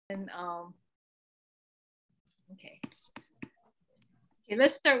And okay. Okay,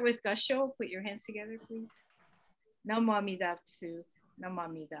 let's start with Gasho. Put your hands together, please. Namo Amidatsu, Namo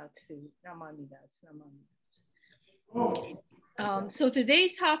Amidatsu, Namo Amidatsu, Namo Amidatsu. Okay. So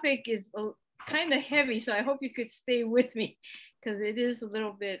today's topic is kind of heavy, so I hope you could stay with me because it is a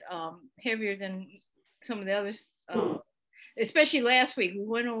little bit heavier than some of the others. Especially last week, we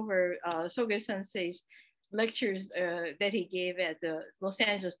went over Soga Sensei's lectures that he gave at the Los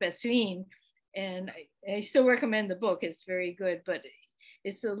Angeles Bassoon, and I still recommend the book. It's very good, but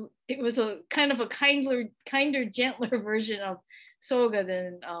it was a kind of a kinder, gentler version of Soga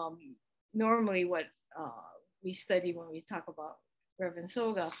than normally what we study when we talk about Reverend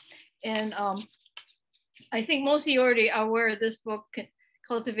Soga. And I think most of you already are aware of this book,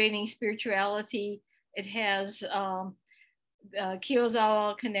 Cultivating Spirituality. It has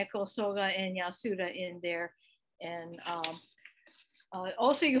Kiyozawa, Kaneko, Soga, and Yasuda in there. And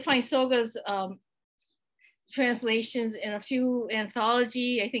also you find Soga's translations in a few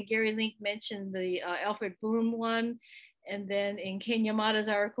anthology. I think Gary Link mentioned the Alfred Bloom one. And then in Ken Yamada's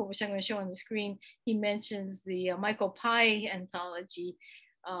article, which I'm going to show on the screen, he mentions the Michael Pai anthology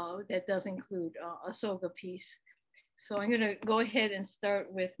that does include a Soga piece. So I'm going to go ahead and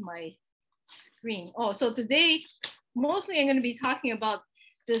start with my screen. Oh, so today, mostly I'm going to be talking about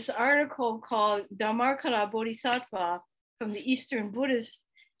this article called Dharmakara Bodhisattva from the Eastern Buddhist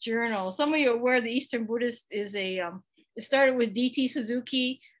Journal. Some of you are aware the Eastern Buddhist is it started with D.T.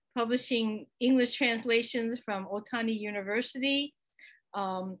 Suzuki, publishing English translations from Otani University.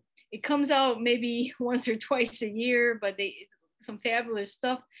 It comes out maybe once or twice a year, but some fabulous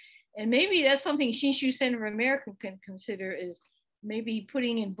stuff. And maybe that's something Shinshu Center of America can consider, is maybe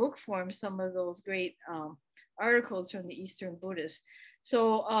putting in book form some of those great articles from the Eastern Buddhists.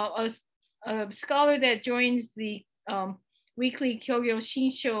 So a scholar that joins the weekly Jodo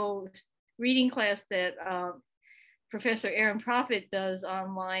Shinshu reading class that Professor Aaron Prophet does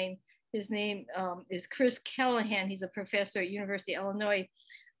online, his name is Chris Callahan. He's a professor at University of Illinois.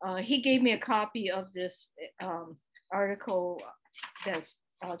 He gave me a copy of this article that's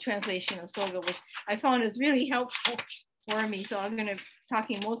translation of Soga, which I found is really helpful for me. So I'm going to be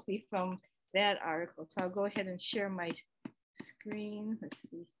talking mostly from that article. So I'll go ahead and share my screen. Let's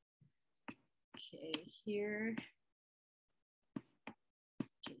see. Okay, here.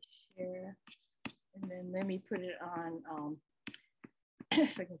 Okay, share. And then let me put it on,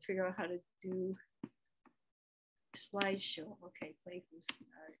 if I can figure out how to do slideshow. Okay, play from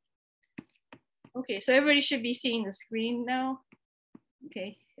start. Okay, so everybody should be seeing the screen now.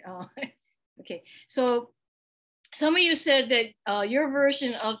 Okay, okay. So some of you said that your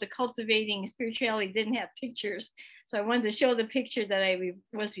version of the Cultivating Spirituality didn't have pictures. So I wanted to show the picture that I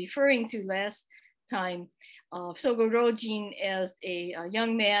was referring to last time. Soga Ryojin as a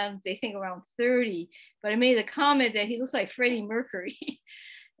young man, they think around 30, but I made a comment that he looks like Freddie Mercury.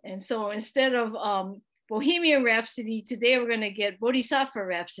 And so instead of Bohemian Rhapsody, today we're going to get Bodhisattva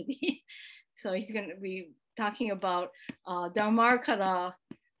Rhapsody. So he's going to be talking about Dharmakara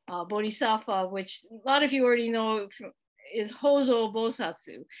Bodhisattva, which a lot of you already know is Hozo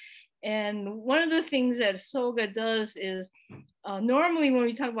Bosatsu. And one of the things that Soga does is normally when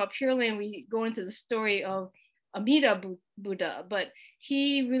we talk about Pure Land, we go into the story of Amida Buddha, but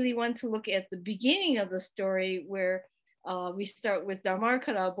he really wanted to look at the beginning of the story where we start with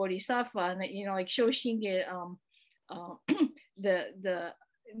Dharmakara Bodhisattva, and you know, like Shoshinge,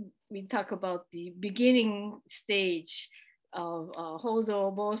 we talk about the beginning stage of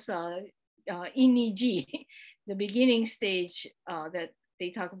Hozo Bosa Iniji, the beginning stage that they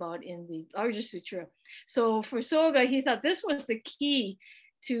talk about in the larger sutra. So for Soga, he thought this was the key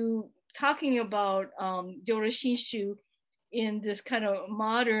to talking about Jodo Shinshu in this kind of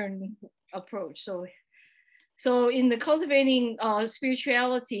modern approach. So in the Cultivating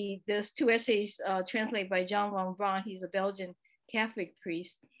Spirituality, there's two essays translated by John Van Braun. He's a Belgian Catholic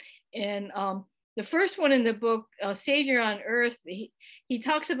priest. And the first one in the book, Savior on Earth, he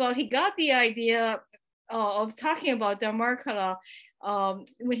talks about, he got the idea of talking about Dharmakara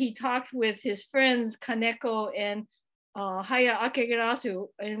when he talked with his friends Kaneko and Haya Akegarasu,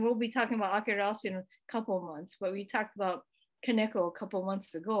 and we'll be talking about Akegarasu in a couple of months, but we talked about Kaneko a couple of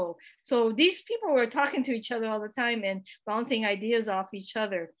months ago. So these people were talking to each other all the time and bouncing ideas off each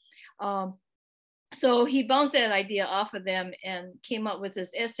other. So he bounced that idea off of them and came up with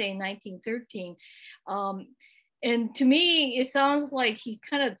this essay in 1913. And to me, it sounds like he's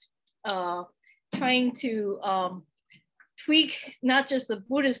kind of trying to tweak not just the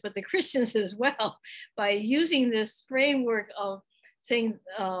Buddhists, but the Christians as well, by using this framework of saying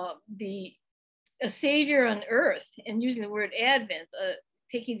a savior on earth and using the word Advent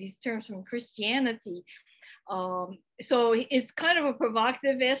taking these terms from Christianity. So it's kind of a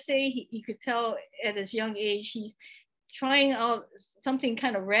provocative essay. You could tell at his young age, he's trying out something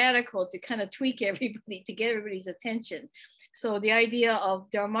kind of radical to kind of tweak everybody, to get everybody's attention. So the idea of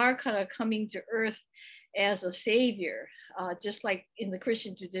Dharmakara coming to earth as a savior, just like in the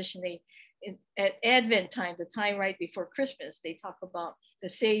Christian tradition, at Advent time, the time right before Christmas, they talk about the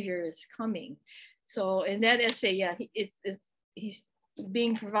savior is coming. So in that essay, yeah, he's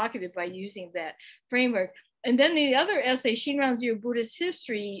being provocative by using that framework. And then the other essay, Shinran's View of Buddhist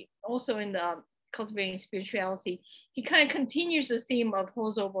History, also in the Cultivating Spirituality, he kind of continues the theme of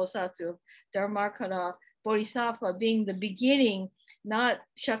Hozo Bosatsu, of Dharmakara Bodhisattva being the beginning, not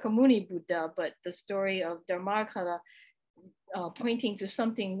Shakyamuni Buddha, but the story of Dharmakara pointing to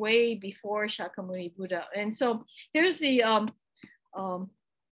something way before Shakyamuni Buddha. And so here's the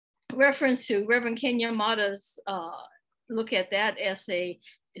reference to Reverend Ken Yamada's look at that essay.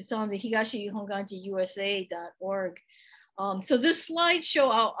 It's on the higashihonganji-usa.org. So this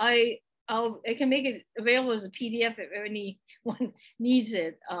slideshow, I can make it available as a PDF if anyone needs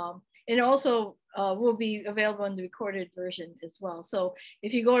it. And also will be available in the recorded version as well. So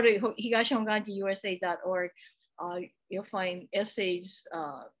if you go to higashihonganji-usa.org, you'll find essays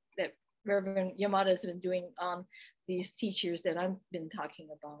that Reverend Yamada has been doing on these teachers that I've been talking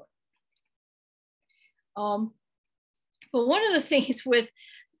about. But one of the things with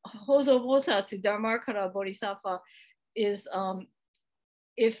Hozo Bosatsu, Dharmakara Bodhisattva, is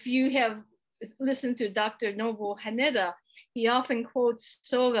if you have listened to Dr. Nobuo Haneda, he often quotes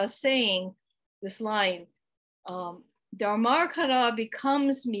Soga saying this line, Dharmakara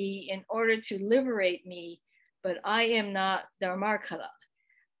becomes me in order to liberate me, but I am not Dharmakara.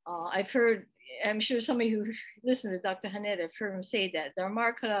 I've heard, I'm sure some of you who listen to Dr. Haneda have heard him say that.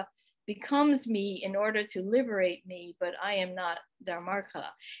 Dharmakara becomes me in order to liberate me, but I am not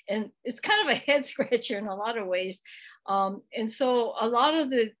Dharmakara. And it's kind of a head scratcher in a lot of ways. And so a lot of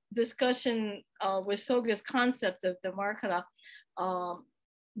the discussion with Soga's concept of Dharmakara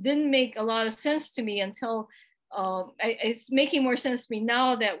didn't make a lot of sense to me until it's making more sense to me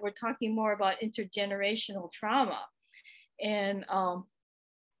now that we're talking more about intergenerational trauma. And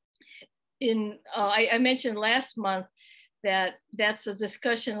I mentioned last month that that's a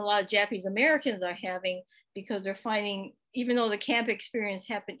discussion a lot of Japanese Americans are having, because they're finding, even though the camp experience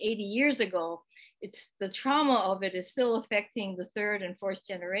happened 80 years ago, it's the trauma of it is still affecting the third and fourth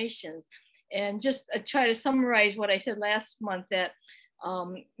generations. And just try to summarize what I said last month, that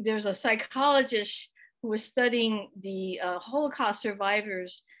there's a psychologist who was studying the Holocaust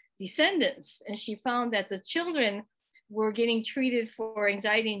survivors' descendants, and she found that the children were getting treated for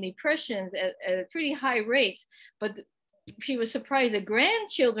anxiety and depressions at pretty high rates, but she was surprised the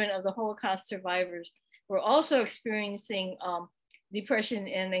grandchildren of the Holocaust survivors were also experiencing depression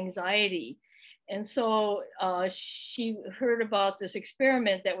and anxiety. And so she heard about this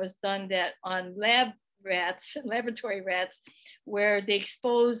experiment that was done on laboratory rats, where they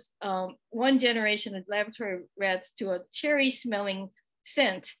exposed one generation of laboratory rats to a cherry smelling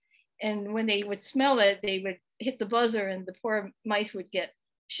scent. And when they would smell it, they would hit the buzzer and the poor mice would get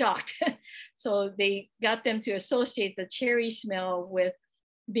shocked. So they got them to associate the cherry smell with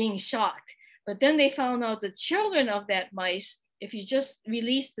being shocked. But then they found out the children of that mice, if you just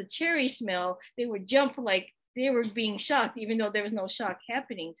release the cherry smell, they would jump like they were being shocked, even though there was no shock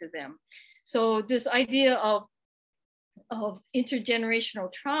happening to them. So this idea of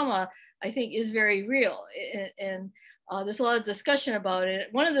intergenerational trauma, I think, is very real. And there's a lot of discussion about it.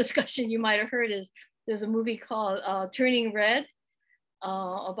 One of the discussions you might have heard is there's a movie called Turning Red,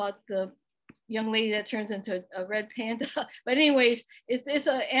 about the young lady that turns into a red panda. But anyways, it's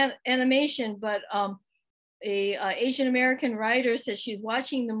an animation, but a Asian American writer says she's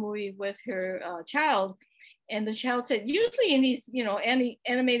watching the movie with her child, and the child said, usually in these,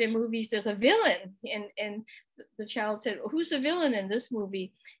 animated movies, there's a villain, and the child said, who's the villain in this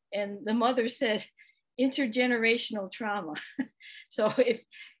movie? And the mother said, intergenerational trauma. So if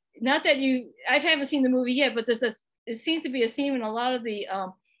not that I haven't seen the movie yet, but it seems to be a theme in a lot of the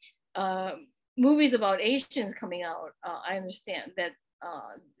movies about Asians coming out. I understand that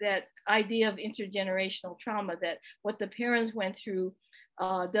that idea of intergenerational trauma, that what the parents went through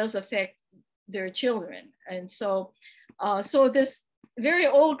does affect their children. And so this very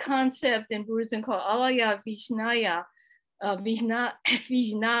old concept in Buddhism called alaya vijnaya,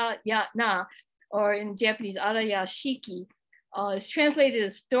 vijnaya, or in Japanese araya shiki, is translated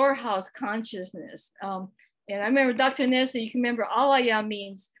as storehouse consciousness. And I remember Dr. Nessa, you can remember alaya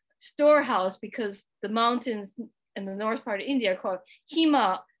means storehouse, because the mountains in the north part of India are called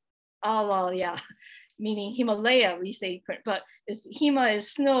Hima alaya, meaning Himalaya, we say, but it's Hima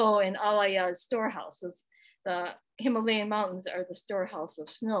is snow and Alaya is storehouse. So the Himalayan mountains are the storehouse of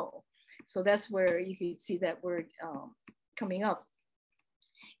snow. So that's where you can see that word coming up.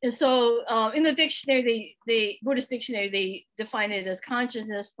 And so in the dictionary, Buddhist dictionary, they define it as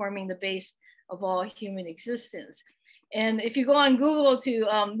consciousness forming the base of all human existence. And if you go on Google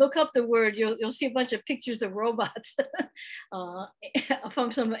to look up the word, you'll see a bunch of pictures of robots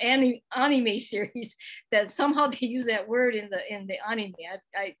from some anime series that somehow they use that word in the anime.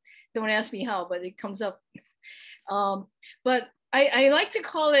 I don't ask me how, but it comes up. But I like to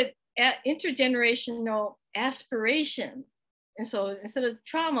call it intergenerational aspiration. And so instead of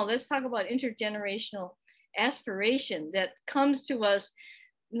trauma, let's talk about intergenerational aspiration that comes to us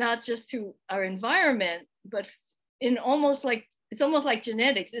not just through our environment, but it's almost like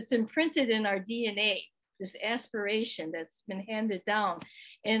genetics. It's imprinted in our DNA, this aspiration that's been handed down.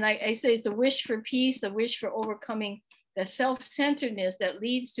 And I say it's a wish for peace, a wish for overcoming the self-centeredness that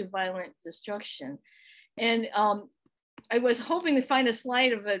leads to violent destruction. And I was hoping to find a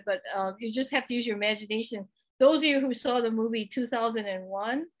slide of it, but you just have to use your imagination. Those of you who saw the movie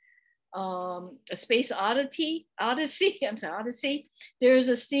 2001, A Space Odyssey, there's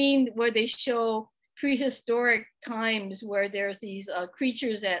a scene where they show prehistoric times where there's these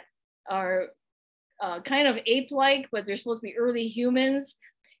creatures that are kind of ape-like, but they're supposed to be early humans.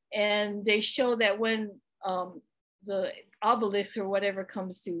 And they show that when the obelisk or whatever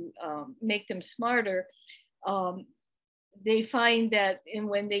comes to make them smarter, they find that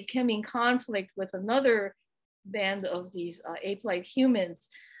when they come in conflict with another band of these ape-like humans,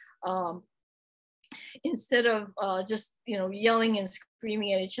 instead of just yelling and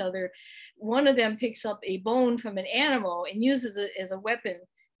screaming at each other, one of them picks up a bone from an animal and uses it as a weapon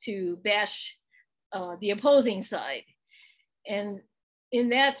to bash the opposing side. And in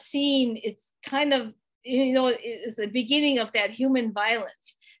that scene, it's kind of, it's the beginning of that human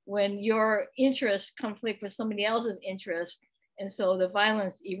violence when your interests conflict with somebody else's interests. And so the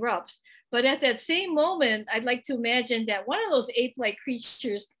violence erupts. But at that same moment, I'd like to imagine that one of those ape-like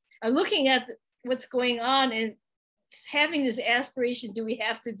creatures are looking at what's going on and having this aspiration: do we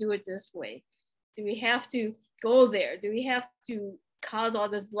have to do it this way? Do we have to go there? Do we have to cause all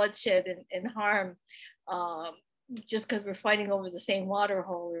this bloodshed and harm just because we're fighting over the same water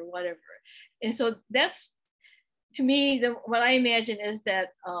hole or whatever? And so that's, to me, what I imagine is that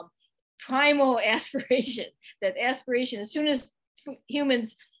primal aspiration, that aspiration, as soon as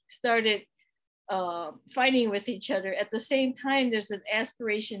humans started fighting with each other, at the same time, there's an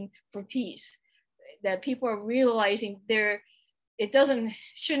aspiration for peace, that people are realizing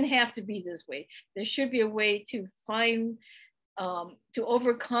shouldn't have to be this way. There should be a way to find, to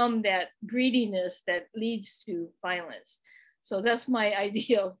overcome that greediness that leads to violence. So that's my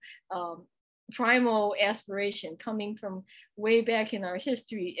idea of primal aspiration, coming from way back in our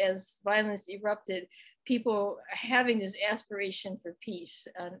history. As violence erupted, people having this aspiration for peace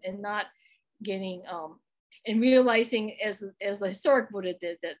and not getting, and realizing, as the historic Buddha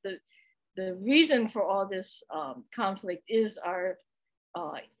did, that the reason for all this conflict is our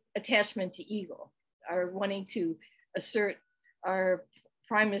attachment to ego, our wanting to assert our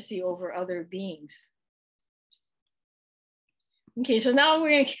primacy over other beings. Okay, so now we're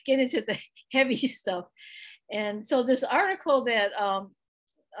going to get into the heavy stuff. And so this article that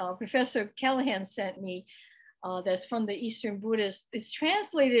Professor Callahan sent me, that's from the Eastern Buddhist, is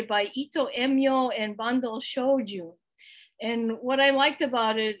translated by Ito Emyo and Bando Shojun. And what I liked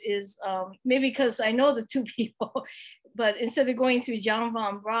about it is, maybe because I know the two people, but instead of going through John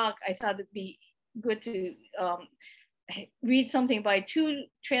von Brock, I thought it'd be good to read something by two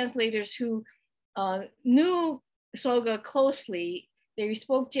translators who knew Soga closely. They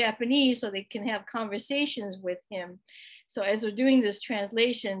spoke Japanese so they can have conversations with him. So as we're doing this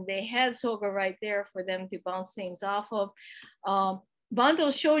translation, they had Soga right there for them to bounce things off of. Bando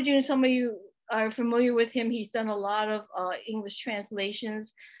Shojun, some of you are familiar with him. He's done a lot of English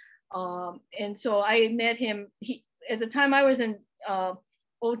translations. And so I met him, at the time I was in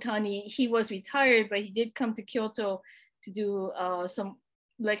Otani, he was retired, but he did come to Kyoto to do some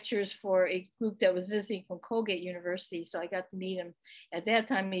lectures for a group that was visiting from Colgate University. So I got to meet him at that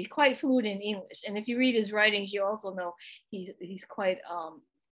time. He's quite fluent in English. And if you read his writings, you also know he's quite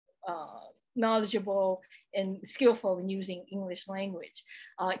knowledgeable and skillful in using English language.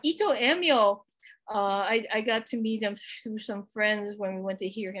 Ito Emyo, I got to meet him through some friends when we went to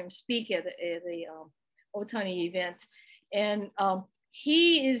hear him speak at a Otani event. And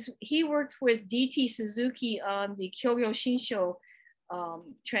he worked with D.T. Suzuki on the Jodo Shinshu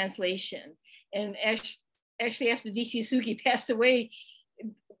translation. And actually after D.T. Suzuki passed away,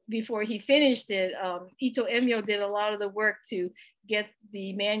 before he finished it, Ito Emyo did a lot of the work to get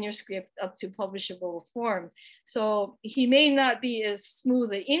the manuscript up to publishable form. So he may not be as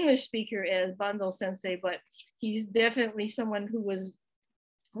smooth an English speaker as Bando Sensei, but he's definitely someone who was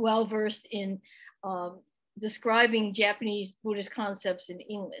well-versed in describing Japanese Buddhist concepts in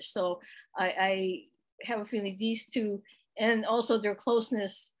English. So I have a feeling these two, and also their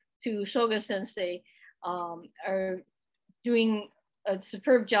closeness to Soga Sensei, are doing a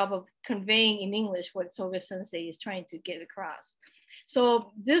superb job of conveying in English what Soga Sensei is trying to get across.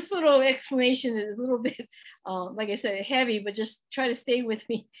 So this little explanation is a little bit, like I said, heavy, but just try to stay with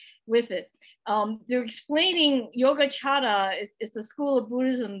me with it. They're explaining Yogacara. It's a school of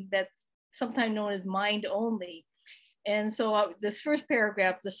Buddhism that's sometimes known as mind only. And so this first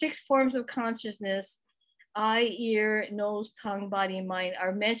paragraph, the 6 forms of consciousness, eye, ear, nose, tongue, body, and mind,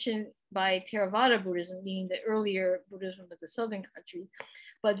 are mentioned by Theravada Buddhism, meaning the earlier Buddhism of the southern countries,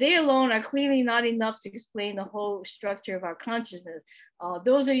 but they alone are clearly not enough to explain the whole structure of our consciousness.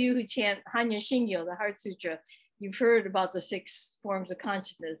 Those of you who chant Hanya Shingyo, the Heart Sutra, you've heard about the 6 forms of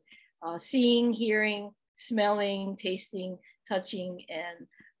consciousness: seeing, hearing, smelling, tasting, touching, and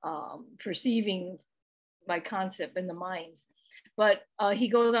perceiving by concept in the minds. But he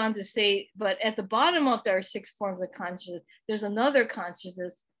goes on to say, but at the bottom of our 6 forms of consciousness, there's another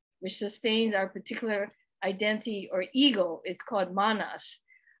consciousness which sustains our particular identity or ego. It's called manas.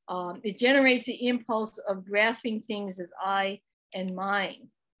 It generates the impulse of grasping things as I and mine.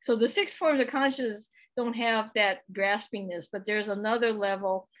 So the 6 forms of consciousness don't have that graspingness, but there's another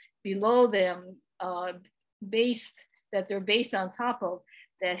level below them, that they're based on top of,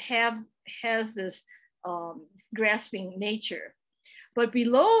 that has this grasping nature. But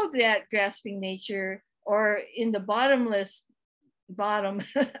below that grasping nature, or in the bottom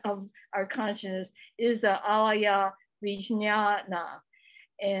of our consciousness, is the alaya vijnana.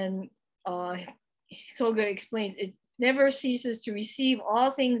 And Soga explains, it never ceases to receive all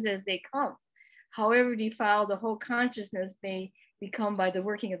things as they come. However defiled the whole consciousness may become by the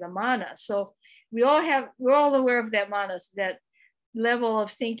working of the manas. So we're all aware of that manas, that level of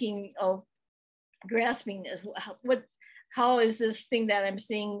thinking, of grasping this. How is this thing that I'm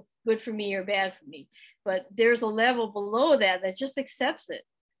seeing good for me or bad for me? But there's a level below that just accepts it,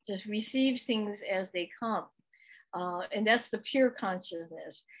 just receives things as they come. And that's the pure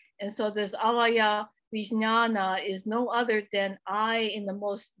consciousness. And so this alaya vijnana is no other than I in the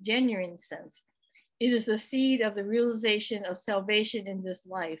most genuine sense. It is the seed of the realization of salvation in this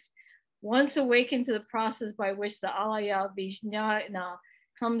life. Once awakened to the process by which the alaya vijnana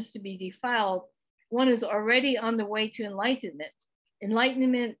comes to be defiled, one is already on the way to enlightenment.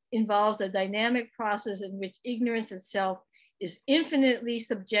 Enlightenment involves a dynamic process in which ignorance itself is infinitely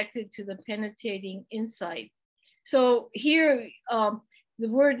subjected to the penetrating insight. So here, the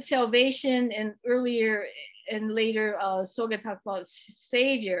word salvation, and earlier and later, Soga talked about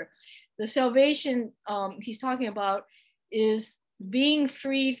savior. The salvation he's talking about is being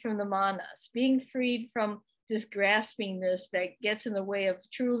freed from the manas, being freed from this graspingness that gets in the way of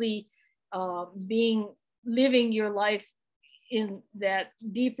truly living your life in that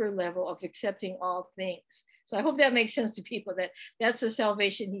deeper level of accepting all things. So I hope that makes sense to people, that that's the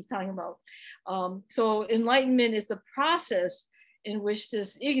salvation he's talking about. So enlightenment is the process in which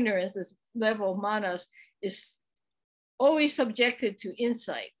this ignorance, this level of manas, is always subjected to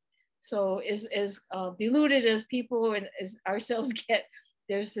insight. So as deluded as people and as ourselves get,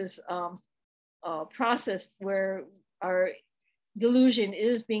 there's this process where our delusion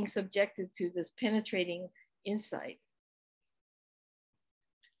is being subjected to this penetrating insight.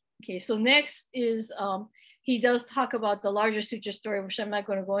 Okay, so next is, he does talk about the larger sutra story, which I'm not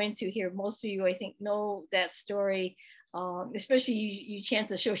going to go into here. Most of you, I think, know that story, especially you chant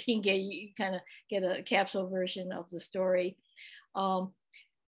the Shoshinge, you kind of get a capsule version of the story.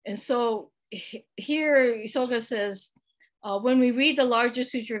 And so here, Soga says, when we read the larger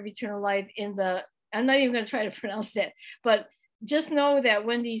Sutra of Eternal Life in the, I'm not even going to try to pronounce that, but just know that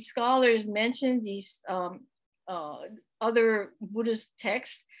when these scholars mention these other Buddhist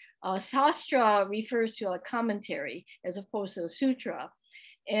texts, Sastra refers to a commentary as opposed to a sutra.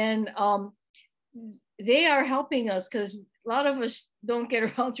 And they are helping us, because a lot of us don't get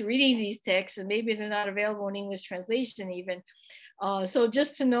around to reading these texts, and maybe they're not available in English translation even. So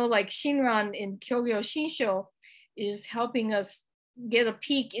just to know, like Shinran in Jodo Shinshu is helping us get a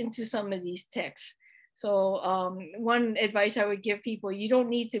peek into some of these texts. So one advice I would give people, you don't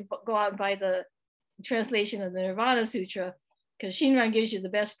need to go out and buy the translation of the Nirvana Sutra, because Shinran gives you the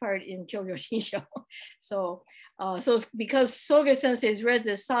best part in Jodo Shinshu. So because Soga Sensei has read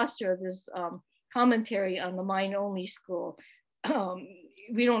this Sastra, this commentary on the mind only school,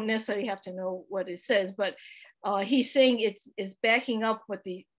 we don't necessarily have to know what it says, but he's saying it's backing up what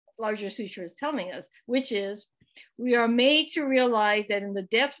the larger sutra is telling us, which is we are made to realize that in the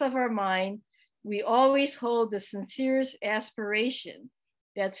depths of our mind, we always hold the sincerest aspiration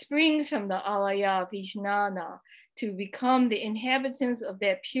that springs from the alaya vijnana to become the inhabitants of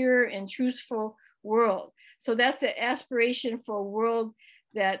that pure and truthful world. So that's the aspiration for a world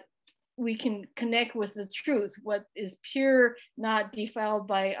that we can connect with the truth, what is pure, not defiled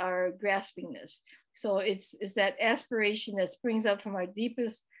by our graspingness. So it's that aspiration that springs up from our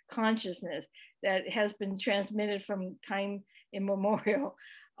deepest consciousness that has been transmitted from time immemorial.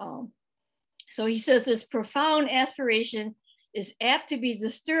 So he says this profound aspiration is apt to be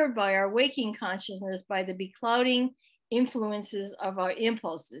disturbed by our waking consciousness by the beclouding influences of our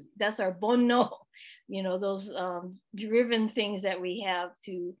impulses. That's our bonno, those driven things that we have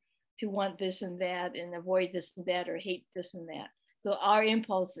to want this and that and avoid this and that or hate this and that. So our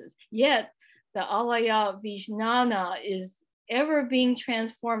impulses. Yet the alaya vijnana is ever being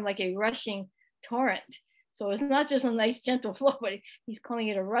transformed like a rushing torrent. So it's not just a nice gentle flow, but he's calling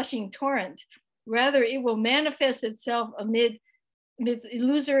it a rushing torrent. Rather, it will manifest itself amid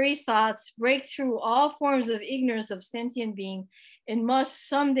illusory thoughts, break through all forms of ignorance of sentient being, and must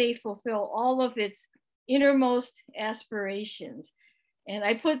someday fulfill all of its innermost aspirations. And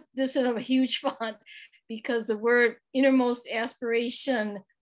I put this in a huge font because the word innermost aspiration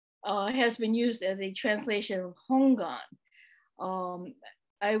has been used as a translation of Hongan.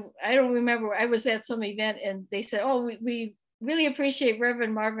 I don't remember, I was at some event and they said, oh, we really appreciate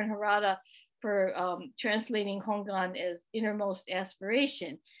Reverend Marvin Harada for translating Hongan as innermost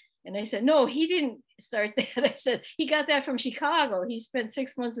aspiration. And I said, no, he didn't start that. I said, he got that from Chicago. He spent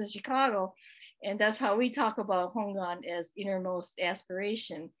 6 months in Chicago. And that's how we talk about Hongan as innermost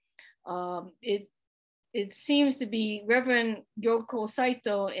aspiration. It seems to be Reverend Gyoko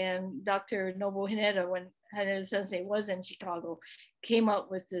Saito and Dr. Nobu Haneda, when Haneda Sensei was in Chicago, came up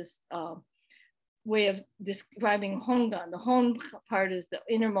with this way of describing Hongan. The Hon part is the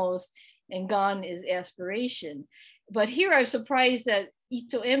innermost and Gan is aspiration. But here I'm surprised that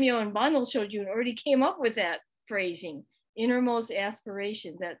Ito Emyo and Bandol Shojun already came up with that phrasing, innermost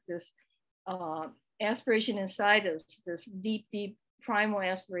aspiration, that this aspiration inside us, this deep, deep primal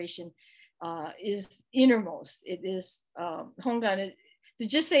aspiration is innermost. It is Hongan. To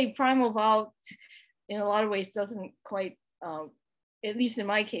just say primal vow in a lot of ways doesn't quite, at least in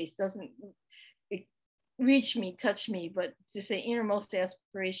my case, doesn't reach me, touch me, but to say innermost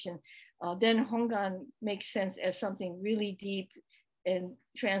aspiration, then Hongan makes sense as something really deep and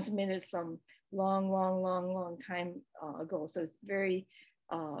transmitted from long time ago. So it's very,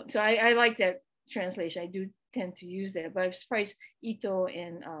 so I like that translation. I do tend to use that, but I'm surprised Ito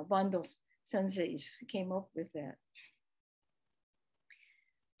and Bandol senseis came up with that.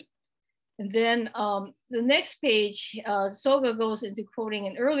 And then the next page, Soga goes into quoting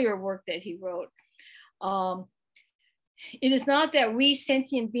an earlier work that he wrote. It is not that we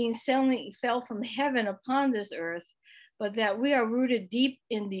sentient beings suddenly fell from heaven upon this earth, but that we are rooted deep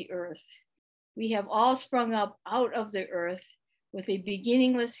in the earth. We have all sprung up out of the earth with a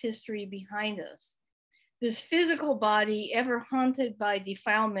beginningless history behind us. This physical body, ever haunted by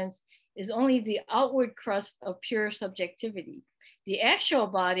defilements, is only the outward crust of pure subjectivity. The actual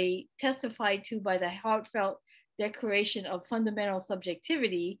body, testified to by the heartfelt declaration of fundamental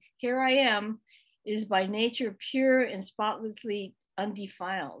subjectivity, here I am, is by nature pure and spotlessly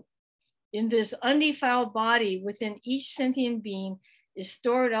undefiled. In this undefiled body, within each sentient being, is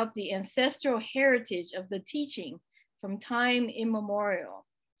stored up the ancestral heritage of the teaching from time immemorial.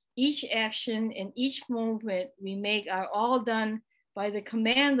 Each action and each movement we make are all done by the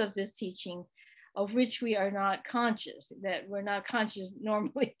command of this teaching, of which we are not conscious, that we're not conscious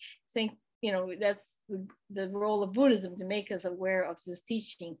normally. Think, that's the role of Buddhism, to make us aware of this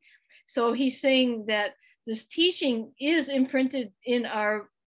teaching. So he's saying that this teaching is imprinted in our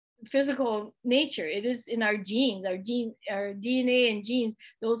physical nature. It is in our genes, our DNA and genes.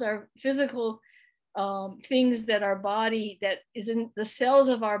 Those are physical things that our body, that is in the cells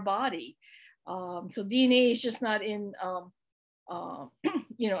of our body. So DNA is just not in our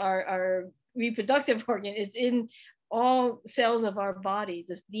reproductive organ. It's in all cells of our body.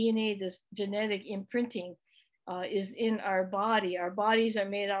 This DNA, this genetic imprinting is in our body. Our bodies are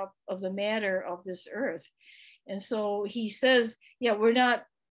made up of the matter of this earth. And so he says, yeah, we're not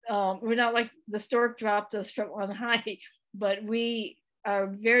like the stork dropped us from on high, but our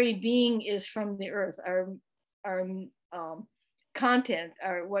very being is from the earth. Our content,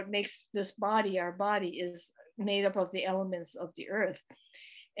 what makes this body, our body, is made up of the elements of the earth.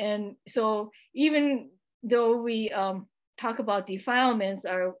 And so even though we talk about defilements,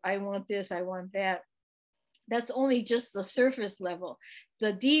 or I want this, I want that, that's only just the surface level.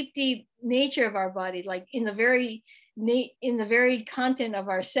 The deep, deep nature of our body, like in the very content of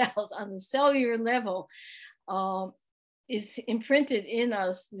our cells, on the cellular level, is imprinted in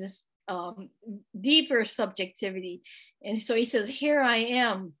us this deeper subjectivity. And so he says, here I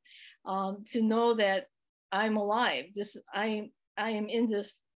am, to know that I'm alive. I am in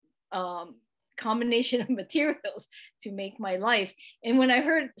this combination of materials to make my life. And when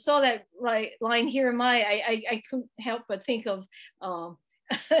I saw that line, here am I couldn't help but think of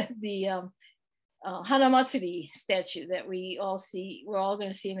the Hanamatsuri statue that we all see, we're all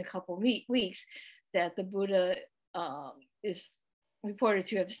going to see in a couple of weeks, that the Buddha is reported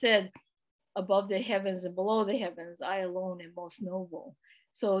to have said, above the heavens and below the heavens, I alone am most noble.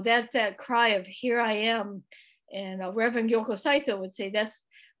 So that's that cry of here I am. And Reverend Gyoko Saito would say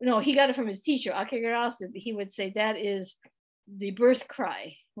he got it from his teacher, Akegarasu. He would say that is the birth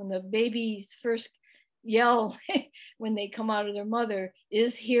cry. When the babies first yell when they come out of their mother,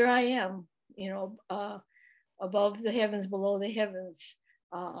 is here I am, above the heavens, below the heavens.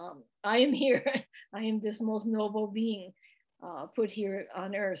 I am here. I am this most noble being put here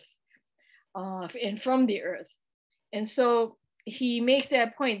on earth and from the earth. And so he makes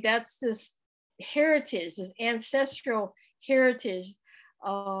that point. That's this heritage, this ancestral heritage,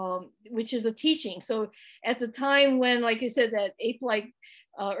 which is a teaching. So at the time when, like you said, that ape-like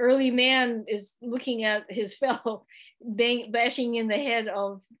early man is looking at his fellow bashing in the head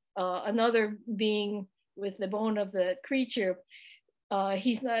of another being with the bone of the creature,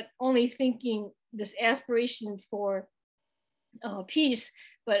 he's not only thinking this aspiration for peace,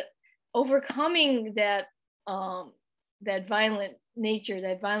 but overcoming that that violent nature,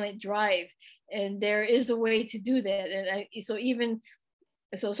 that violent drive. And there is a way to do that. And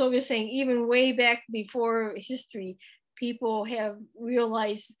so Soga is saying, even way back before history, people have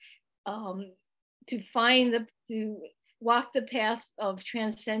realized to walk the path of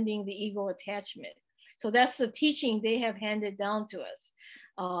transcending the ego attachment. So that's the teaching they have handed down to us.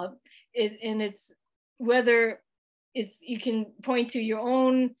 And it's whether you can point to your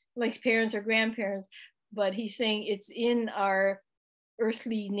own like parents or grandparents, but he's saying it's in our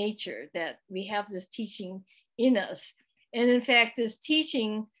earthly nature that we have this teaching in us. And in fact, this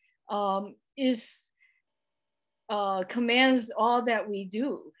teaching commands all that we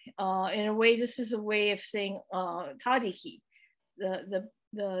do. In a way, this is a way of saying tadiki,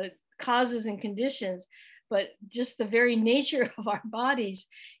 the causes and conditions, but just the very nature of our bodies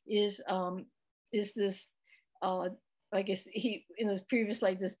is this, I guess in his previous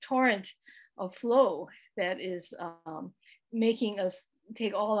life, this torrent of flow that is making us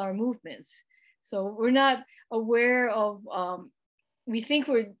take all our movements. So we're not aware of, we think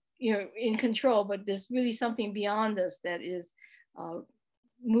we're in control, but there's really something beyond us that is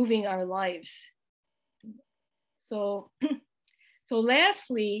moving our lives. So,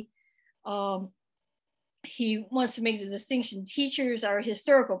 lastly, he wants to make the distinction. Teachers are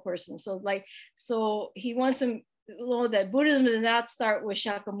historical persons. So he wants to know that Buddhism did not start with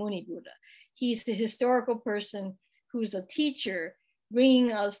Shakyamuni Buddha. He's the historical person who's a teacher,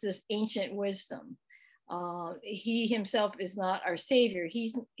 bringing us this ancient wisdom. He himself is not our savior.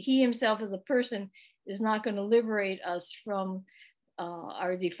 He himself as a person is not going to liberate us from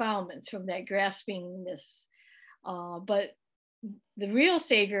our defilements, from that graspingness. But the real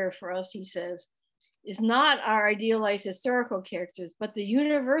savior for us, he says, is not our idealized historical characters, but the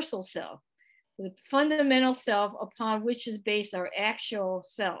universal self, the fundamental self upon which is based our actual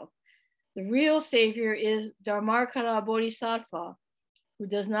self. The real savior is Dharmakara Bodhisattva, who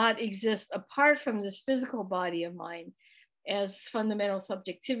does not exist apart from this physical body of mine as fundamental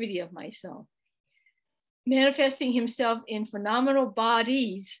subjectivity of myself. Manifesting himself in phenomenal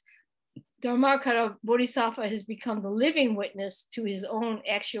bodies, Dharmakara Bodhisattva has become the living witness to his own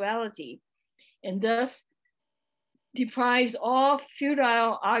actuality, and thus deprives all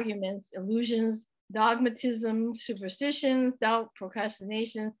futile arguments, illusions, dogmatism, superstitions, doubt,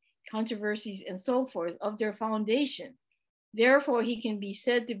 procrastination, controversies, and so forth of their foundation. Therefore, he can be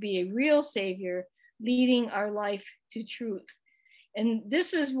said to be a real savior, leading our life to truth. And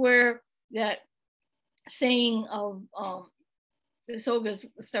this is where that saying of the Soga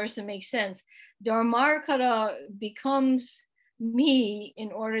starts to make sense. Dharmakara becomes me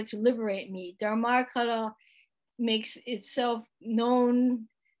in order to liberate me. Dharmakara makes itself known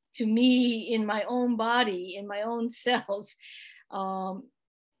to me in my own body, in my own cells.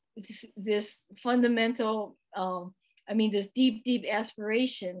 This fundamental, this deep, deep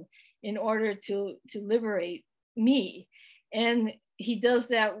aspiration in order to liberate me. And he does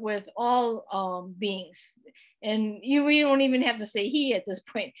that with all beings. And we don't even have to say he at this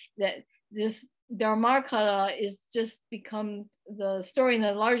point, that this Dharmakara is just become the story in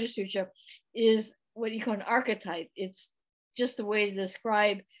the larger sutra is what you call an archetype. It's just a way to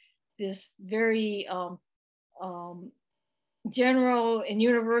describe this very general and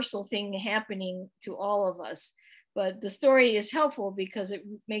universal thing happening to all of us. But the story is helpful because it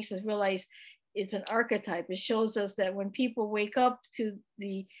makes us realize it's an archetype. It shows us that when people wake up to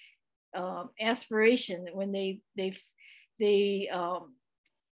the aspiration, when they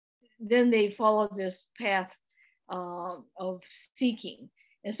then they follow this path of seeking.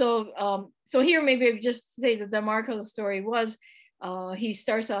 And so, so here maybe I just say that the mark of the story was he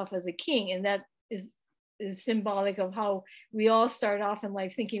starts off as a king, and that is symbolic of how we all start off in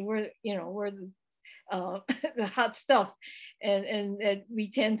life thinking we're the, the hot stuff, and we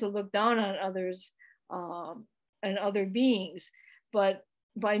tend to look down on others and other beings. But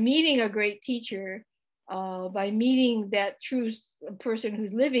by meeting a great teacher, by meeting that truth, a person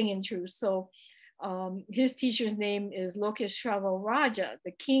who's living in truth. So his teacher's name is Lokeshwara Raja,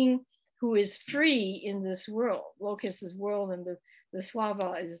 the king who is free in this world. Lokus is world, and the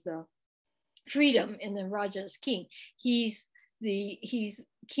Swava is the freedom, and then Raja is king. He's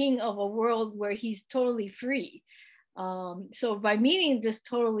king of a world where he's totally free. So by meeting this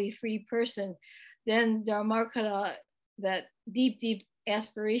totally free person, then Dharmakara, that deep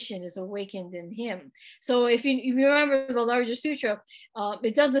aspiration is awakened in him. So if you remember the larger sutra,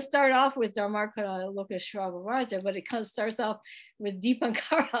 it doesn't start off with Dharmakara Lokeshwara Raja, but it kind of starts off with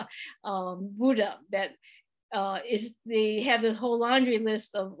Dipankara Buddha. That they have this whole laundry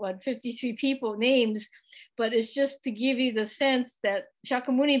list of 53 people names, but it's just to give you the sense that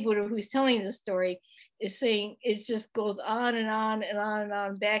Shakyamuni Buddha, who's telling the story, is saying it just goes on and on and on and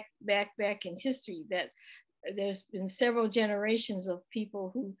on back in history, that there's been several generations of people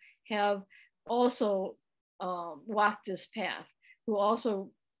who have also walked this path, who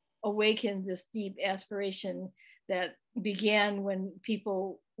also awakened this deep aspiration that began when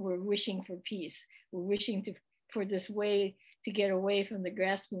people were wishing for peace, were wishing for this way to get away from the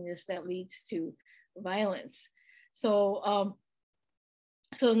graspingness that leads to violence. So,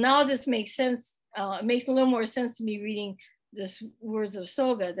 so now this makes sense. It makes a little more sense to me reading this words of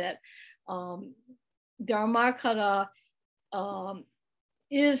Soga, that Dharmakara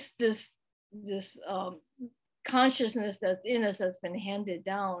is this consciousness that's in us, that's been handed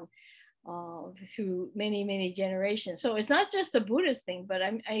down through many generations. So it's not just a Buddhist thing, but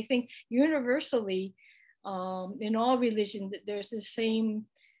I think universally in all religion there's the same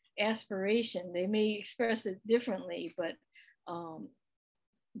aspiration. They may express it differently, but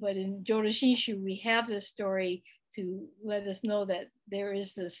in Jodo Shinshu we have this story to let us know that there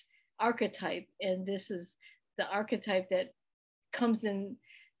is this archetype, and this is the archetype that comes in,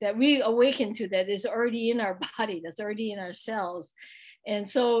 that we awaken to, that is already in our body, that's already in our cells. And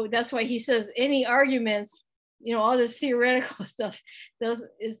so that's why he says any arguments, all this theoretical stuff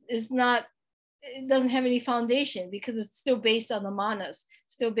is not, it doesn't have any foundation, because it's still based on the manas,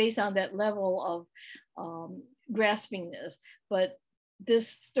 still based on that level of graspingness. But this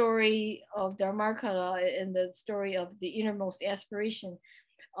story of Dharmakara and the story of the innermost aspiration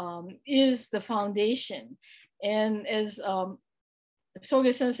is the foundation. And as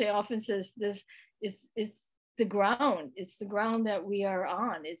Soga Sensei often says, this is the ground. It's the ground that we are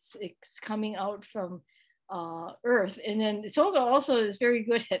on. It's coming out from earth. And then Soga also is very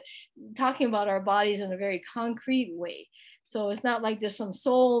good at talking about our bodies in a very concrete way. So it's not like there's some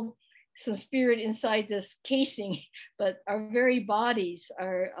soul, some spirit inside this casing, but our very bodies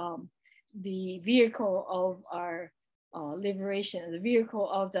are the vehicle of our liberation, the vehicle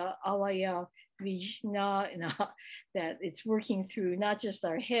of the alaya vijnana, that it's working through not just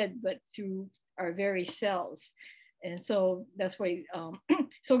our head, but through our very cells. And so that's why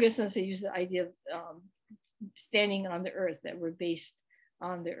Soga Sensei used the idea of standing on the earth, that we're based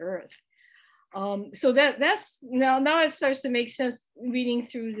on the earth. So that's now it starts to make sense reading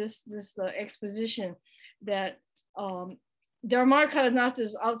through this exposition, that Dharmakara is not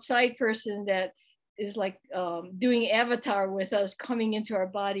this outside person that is like doing avatar with us, coming into our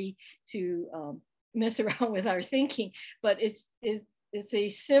body to mess around with our thinking, but it's a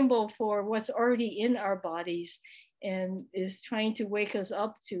symbol for what's already in our bodies, and is trying to wake us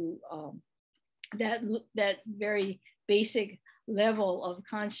up to that very basic level of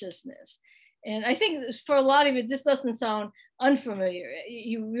consciousness. And I think for a lot of it, this doesn't sound unfamiliar.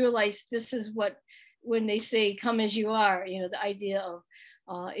 You realize this is what, when they say come as you are, the idea of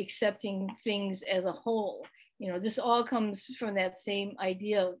accepting things as a whole. This all comes from that same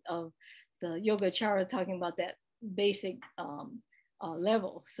idea of the Yogacara talking about that basic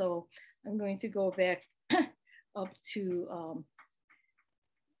level. So I'm going to go back up to,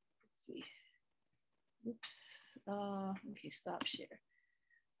 let's see, oops, okay, stop share.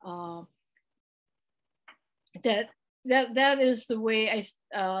 That is the way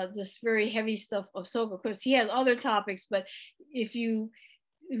this very heavy stuff of Soga. Of course, he has other topics, but if you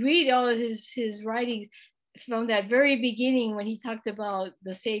read all of his writings from that very beginning, when he talked about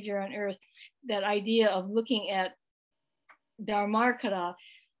the Savior on earth, that idea of looking at Dharmakara,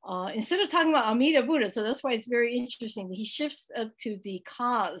 instead of talking about Amida Buddha, so that's why it's very interesting that he shifts to the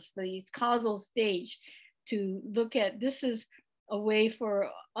causal stage to look at, this is a way for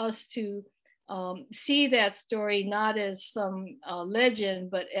us to see that story not as some legend,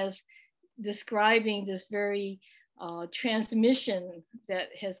 but as describing this very transmission that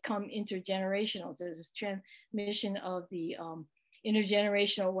has come intergenerational. There's this transmission of the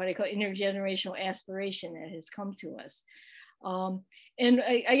intergenerational, what I call intergenerational aspiration that has come to us. And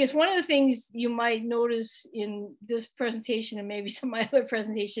I guess one of the things you might notice in this presentation and maybe some of my other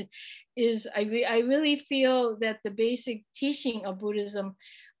presentation is I really feel that the basic teaching of Buddhism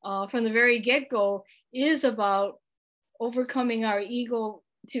from the very get-go is about overcoming our ego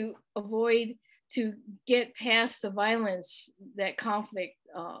to avoid, to get past the violence, that conflict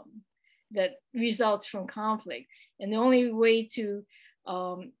that results from conflict. And the only way to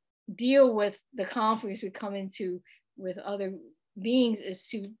deal with the conflicts we come into with other beings is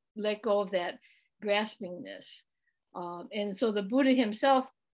to let go of that graspingness. And so the Buddha himself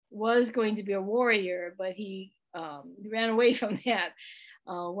was going to be a warrior, but he ran away from that,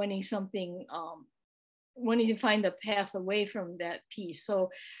 wanting something, wanting to find a path away from that peace. So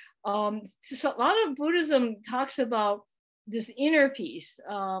a lot of Buddhism talks about this inner peace,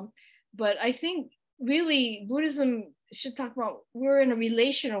 but I think really Buddhism should talk about, we're in a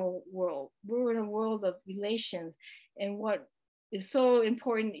relational world. We're in a world of relations. And what is so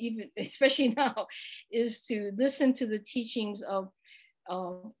important, even especially now, is to listen to the teachings of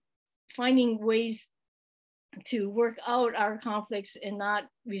finding ways to work out our conflicts and not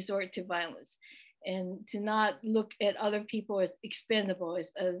resort to violence, and to not look at other people as expendable.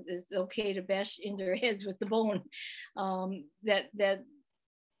 It's okay to bash in their heads with the bone. That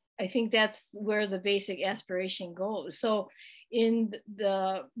I think that's where the basic aspiration goes. So in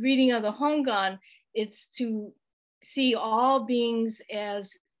the reading of the Hongan, it's to see all beings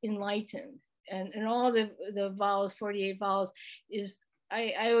as enlightened, and all the vows, 48 vows, is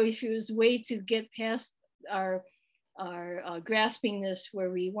I always feel is a way to get past our graspingness,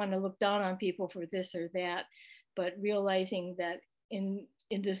 where we want to look down on people for this or that, but realizing that in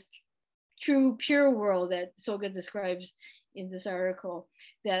this true pure world that Soga describes in this article,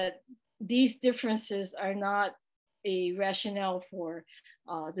 that these differences are not a rationale for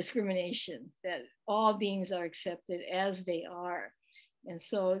discrimination, that all beings are accepted as they are. And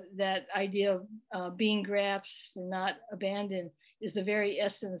so that idea of being grasped and not abandoned is the very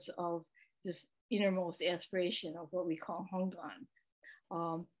essence of this innermost aspiration of what we call Hongan.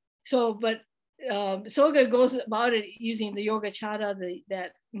 Soga goes about it using the Yogacara,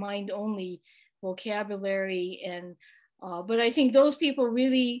 that mind-only vocabulary, and but I think those people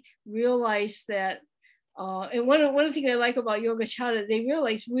really realize that, and one of the things I like about Yogacara, they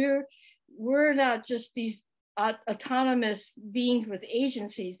realize we're not just these autonomous beings with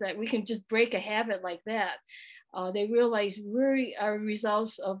agencies that we can just break a habit like that. They realize we are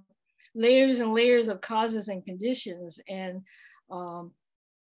results of layers and layers of causes and conditions, and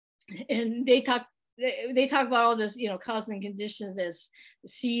they talk about all this, causes and conditions as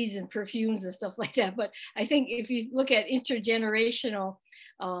seeds and perfumes and stuff like that. But I think if you look at intergenerational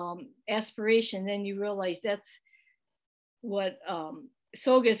aspiration, then you realize that's what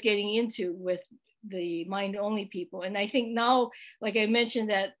Soga is getting into with the mind-only people. And I think now, like I mentioned,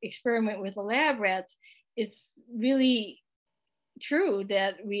 that experiment with the lab rats, it's really true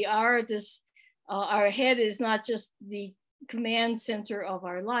that we are this, our head is not just the command center of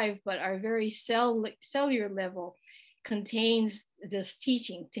our life, but our very cellular level contains this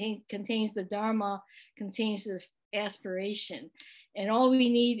teaching, contains the Dharma, contains this aspiration. And all we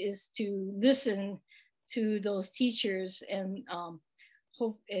need is to listen to those teachers and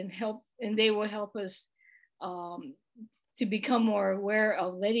hope and help, and they will help us to become more aware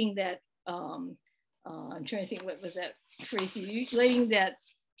of letting that, I'm trying to think, what was that phrase? Letting that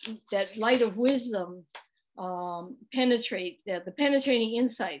light of wisdom penetrate, the penetrating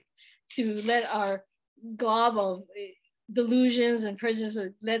insight, to let our glob of delusions and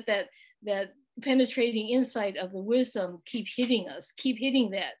prejudices, let that penetrating insight of the wisdom keep hitting us, keep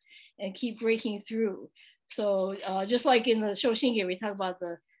hitting that, and keep breaking through. So just like in the Shoshinge, we talk about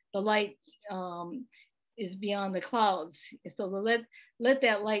the light is beyond the clouds. So let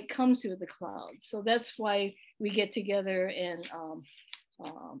that light come through the clouds. So that's why we get together and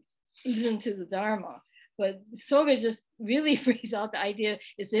listen to the Dharma. But Soga just really brings out the idea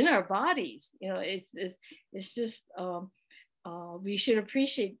it's in our bodies. It's just we should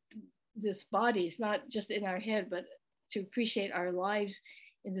appreciate this body. It's not just in our head, but to appreciate our lives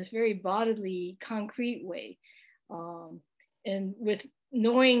in this very bodily, concrete way. And with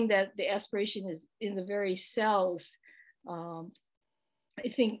knowing that the aspiration is in the very cells, I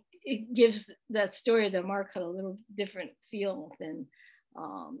think it gives that story of the Markata a little different feel than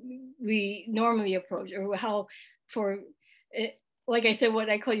we normally approach, or how for it, like I said, what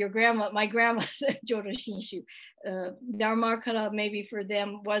I call your grandma, my grandma's Jodo Shinshu. Dharmakara maybe for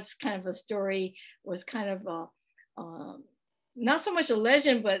them was kind of a story, was kind of not so much a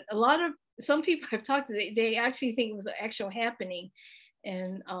legend, but some people I've talked to, they actually think it was an actual happening.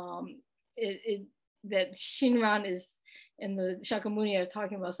 And that Shinran is and the Shakyamuni are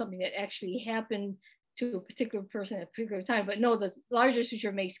talking about something that actually happened to a particular person at a particular time. But no, the larger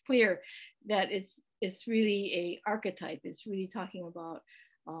sutra makes clear that it's really a archetype. It's really talking about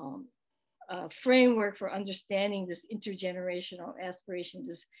a framework for understanding this intergenerational aspiration,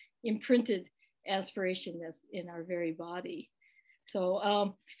 this imprinted aspiration that's in our very body. So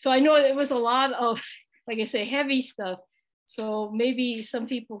I know it was a lot of, like I say, heavy stuff. So maybe some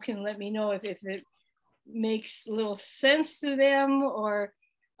people can let me know if it makes little sense to them, or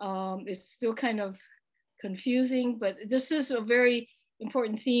it's still kind of confusing. But this is a very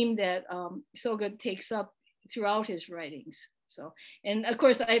important theme that Soga takes up throughout his writings. So, and of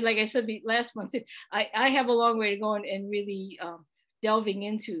course, like I said last month, I have a long way to go and really delving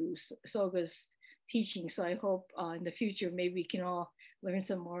into Soga's teaching. So I hope in the future, maybe we can all learn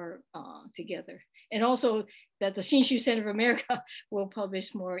some more together. And also that the Shinshu Center of America will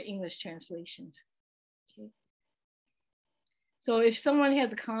publish more English translations. Okay. So if someone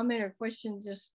has a comment or question, just